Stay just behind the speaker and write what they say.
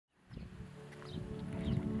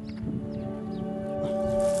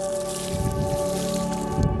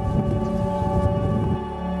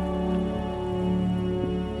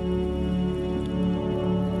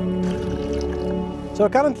So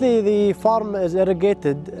currently the farm is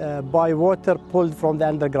irrigated by water pulled from the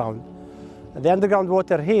underground. The underground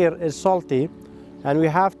water here is salty, and we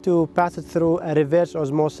have to pass it through a reverse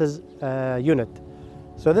osmosis unit.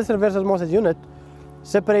 So this reverse osmosis unit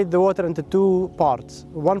separates the water into two parts.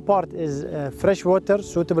 One part is fresh water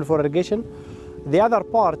suitable for irrigation. The other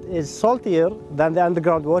part is saltier than the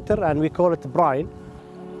underground water, and we call it brine.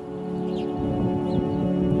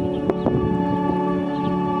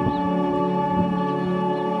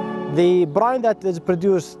 The brine that is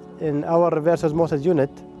produced in our reverse osmosis unit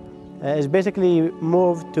is basically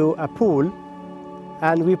moved to a pool,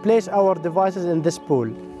 and we place our devices in this pool.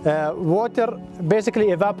 Water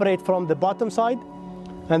basically evaporates from the bottom side,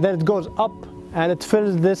 and then it goes up and it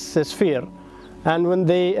fills this sphere. And when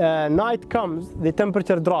the night comes, the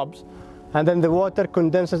temperature drops, and then the water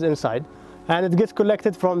condenses inside, and it gets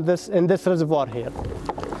collected from this in this reservoir here.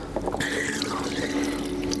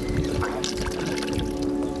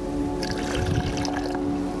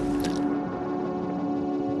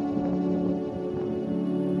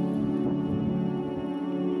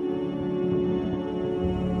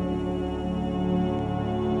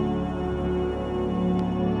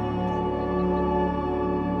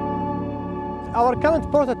 Our current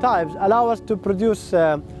prototypes allow us to produce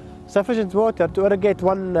sufficient water to irrigate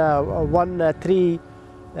one tree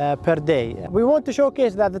per day. We want to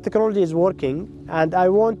showcase that the technology is working, and I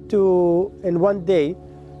want to, in one day,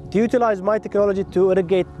 to utilize my technology to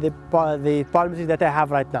irrigate the palm trees that I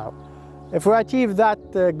have right now. If we achieve that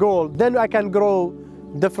goal, then I can grow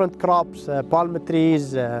different crops, palm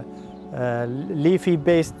trees,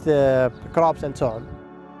 leafy-based crops, and so on.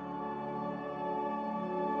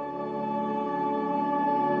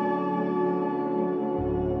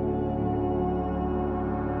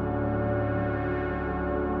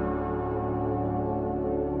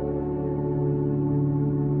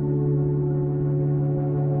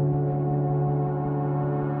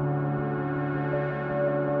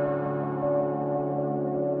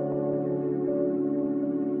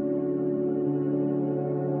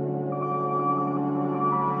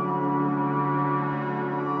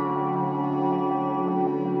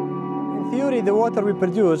 In theory, the water we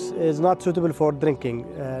produce is not suitable for drinking,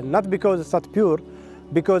 not because it's not pure,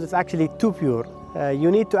 because it's actually too pure.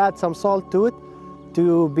 You need to add some salt to it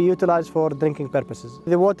to be utilized for drinking purposes.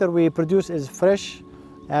 The water we produce is fresh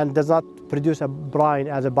and does not produce a brine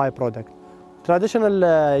as a byproduct. Traditional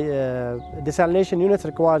desalination units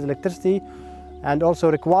requires electricity and also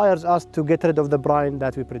requires us to get rid of the brine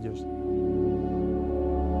that we produce.